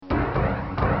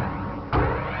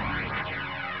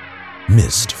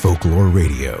Mist Folklore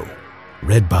Radio,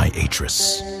 read by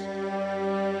Atris.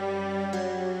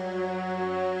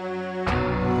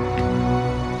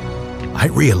 I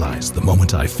realized the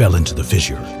moment I fell into the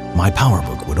fissure, my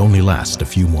PowerBook would only last a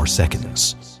few more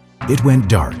seconds. It went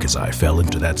dark as I fell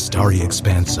into that starry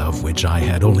expanse of which I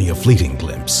had only a fleeting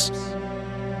glimpse.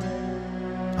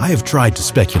 I have tried to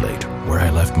speculate where I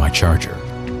left my charger.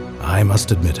 I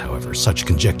must admit, however, such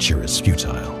conjecture is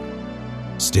futile.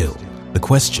 Still, the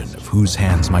question of whose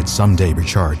hands might someday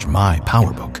recharge my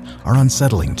PowerBook are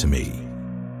unsettling to me.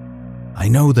 I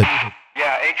know that...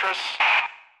 Yeah, Atris?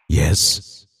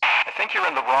 Yes? I think you're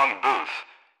in the wrong booth.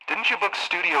 Didn't you book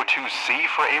Studio 2C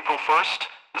for April 1st?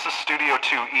 This is Studio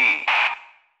 2E.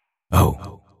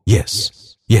 Oh,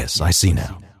 yes. Yes, I see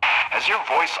now. Has your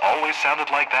voice always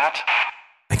sounded like that?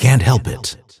 I can't help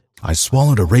it. I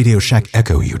swallowed a Radio Shack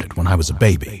Echo unit when I was a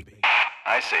baby.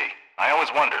 I see. I always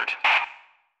wondered.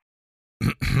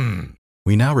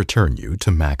 We now return you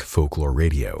to Mac Folklore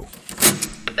Radio.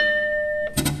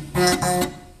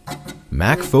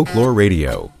 Mac Folklore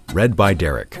Radio, read by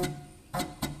Derek.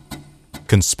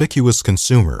 Conspicuous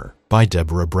Consumer by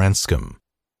Deborah Branscombe.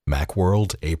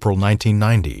 Macworld, April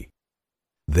 1990.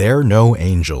 They're No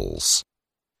Angels.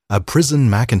 A prison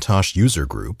Macintosh user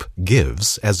group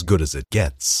gives as good as it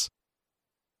gets.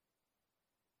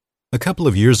 A couple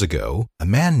of years ago, a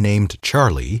man named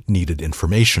Charlie needed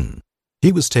information.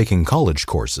 He was taking college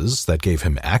courses that gave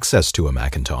him access to a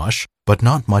Macintosh, but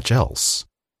not much else.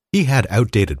 He had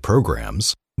outdated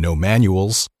programs, no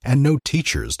manuals, and no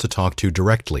teachers to talk to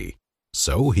directly.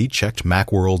 So he checked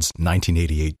Macworld's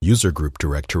 1988 user group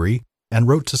directory and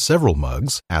wrote to several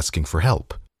mugs asking for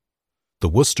help. The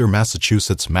Worcester,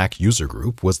 Massachusetts Mac user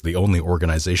group was the only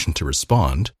organization to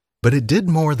respond, but it did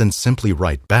more than simply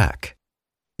write back.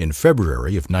 In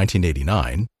February of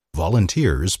 1989,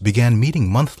 volunteers began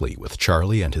meeting monthly with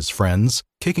Charlie and his friends,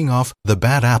 kicking off the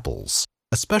Bad Apples,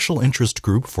 a special interest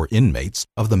group for inmates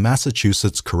of the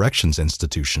Massachusetts Corrections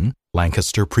Institution,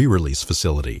 Lancaster pre-release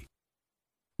facility.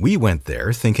 We went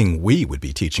there thinking we would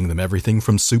be teaching them everything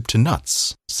from soup to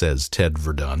nuts, says Ted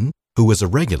Verdun, who was a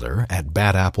regular at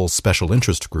Bad Apple's special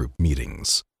interest group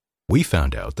meetings. We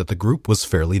found out that the group was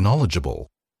fairly knowledgeable.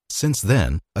 Since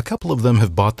then, a couple of them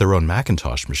have bought their own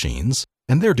Macintosh machines,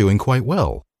 and they're doing quite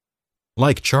well.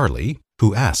 Like Charlie,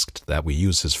 who asked that we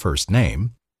use his first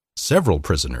name, several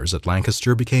prisoners at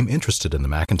Lancaster became interested in the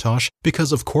Macintosh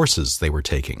because of courses they were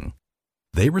taking.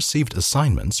 They received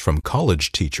assignments from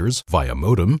college teachers via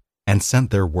modem and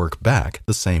sent their work back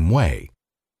the same way.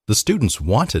 The students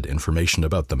wanted information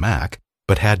about the Mac,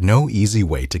 but had no easy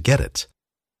way to get it.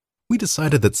 We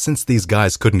decided that since these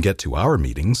guys couldn't get to our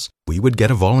meetings, we would get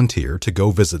a volunteer to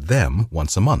go visit them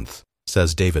once a month,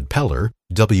 says David Peller,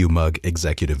 WMUG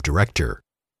Executive Director.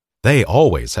 They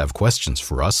always have questions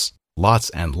for us, lots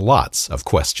and lots of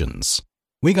questions.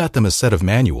 We got them a set of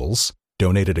manuals,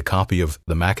 donated a copy of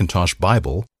the Macintosh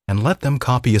Bible, and let them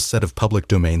copy a set of public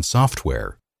domain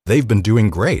software. They've been doing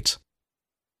great.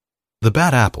 The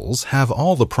Bad Apples have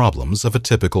all the problems of a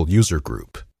typical user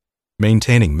group.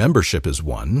 Maintaining membership is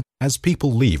one, as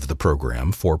people leave the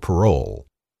program for parole.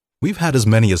 We've had as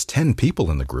many as 10 people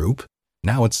in the group.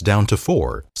 Now it's down to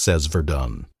 4, says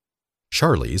Verdun.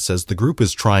 Charlie says the group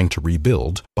is trying to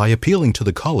rebuild by appealing to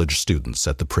the college students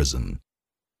at the prison.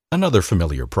 Another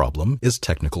familiar problem is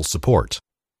technical support.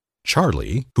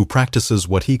 Charlie, who practices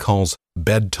what he calls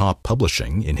bed-top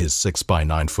publishing in his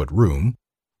 6-by-9-foot room,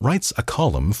 writes a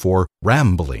column for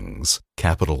Ramblings,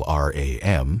 capital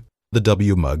R-A-M, the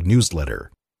WMUG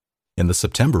newsletter. In the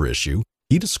September issue,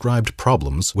 he described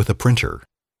problems with a printer.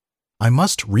 I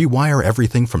must rewire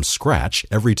everything from scratch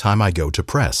every time I go to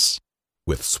press.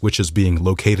 With switches being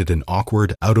located in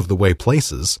awkward, out-of-the-way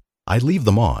places, I leave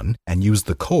them on and use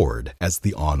the cord as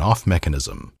the on-off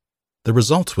mechanism. The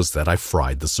result was that I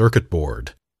fried the circuit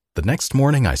board. The next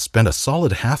morning, I spent a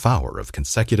solid half hour of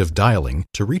consecutive dialing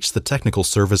to reach the technical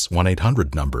service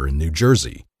 1-800 number in New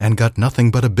Jersey and got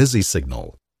nothing but a busy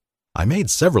signal. I made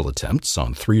several attempts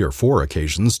on 3 or 4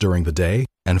 occasions during the day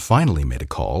and finally made a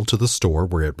call to the store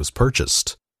where it was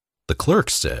purchased. The clerk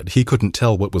said he couldn't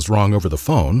tell what was wrong over the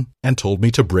phone and told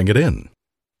me to bring it in.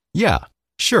 Yeah,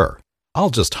 sure.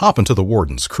 I'll just hop into the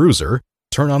warden's cruiser,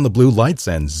 turn on the blue lights,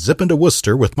 and zip into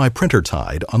Worcester with my printer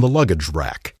tied on the luggage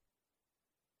rack.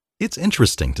 It's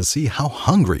interesting to see how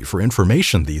hungry for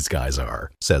information these guys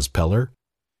are, says Peller.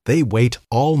 They wait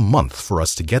all month for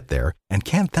us to get there and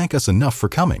can't thank us enough for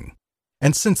coming.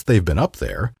 And since they've been up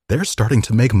there, they're starting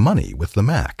to make money with the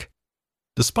Mac.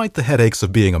 Despite the headaches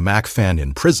of being a Mac fan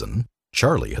in prison,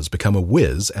 Charlie has become a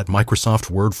whiz at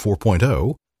Microsoft Word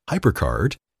 4.0,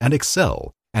 HyperCard, and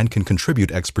Excel, and can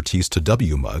contribute expertise to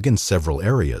WMUG in several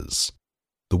areas.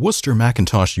 The Worcester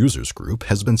Macintosh Users Group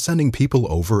has been sending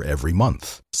people over every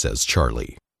month, says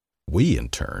Charlie. We, in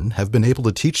turn, have been able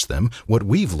to teach them what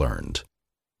we've learned.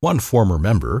 One former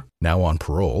member, now on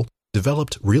parole,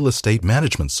 developed real estate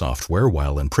management software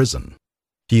while in prison.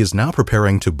 He is now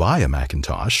preparing to buy a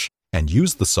Macintosh and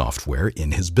use the software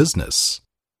in his business.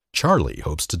 Charlie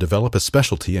hopes to develop a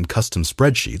specialty in custom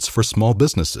spreadsheets for small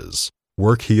businesses,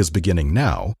 work he is beginning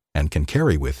now and can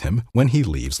carry with him when he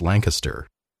leaves Lancaster.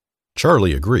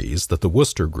 Charlie agrees that the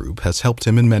Worcester Group has helped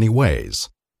him in many ways,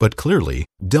 but clearly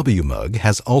WMUG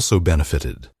has also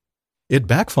benefited. It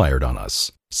backfired on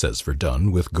us, says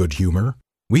Verdun with good humor.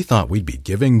 We thought we'd be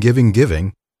giving,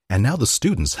 and now the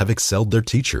students have excelled their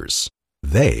teachers.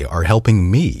 They are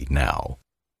helping me now.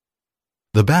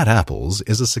 The Bad Apples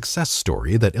is a success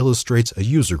story that illustrates a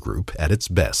user group at its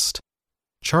best.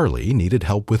 Charlie needed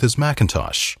help with his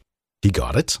Macintosh. He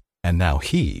got it, and now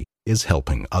he is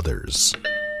helping others.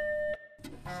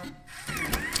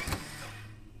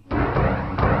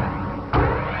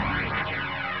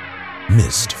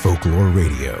 Mist Folklore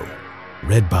Radio,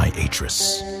 read by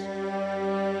Atris.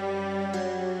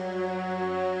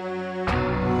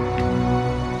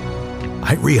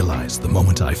 I realized the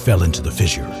moment I fell into the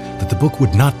fissure that the book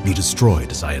would not be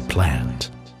destroyed as I had planned.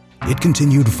 It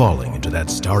continued falling into that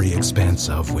starry expanse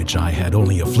of which I had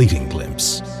only a fleeting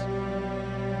glimpse.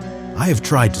 I have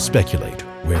tried to speculate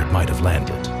where it might have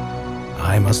landed.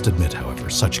 I must admit, however,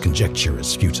 such conjecture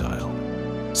is futile.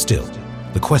 Still,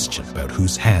 the question about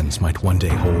whose hands might one day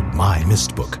hold my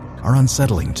Mist book are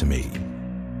unsettling to me.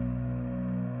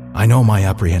 I know my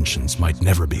apprehensions might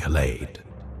never be allayed,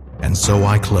 and so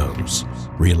I close,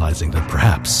 realizing that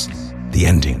perhaps the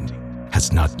ending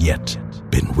has not yet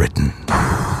been written.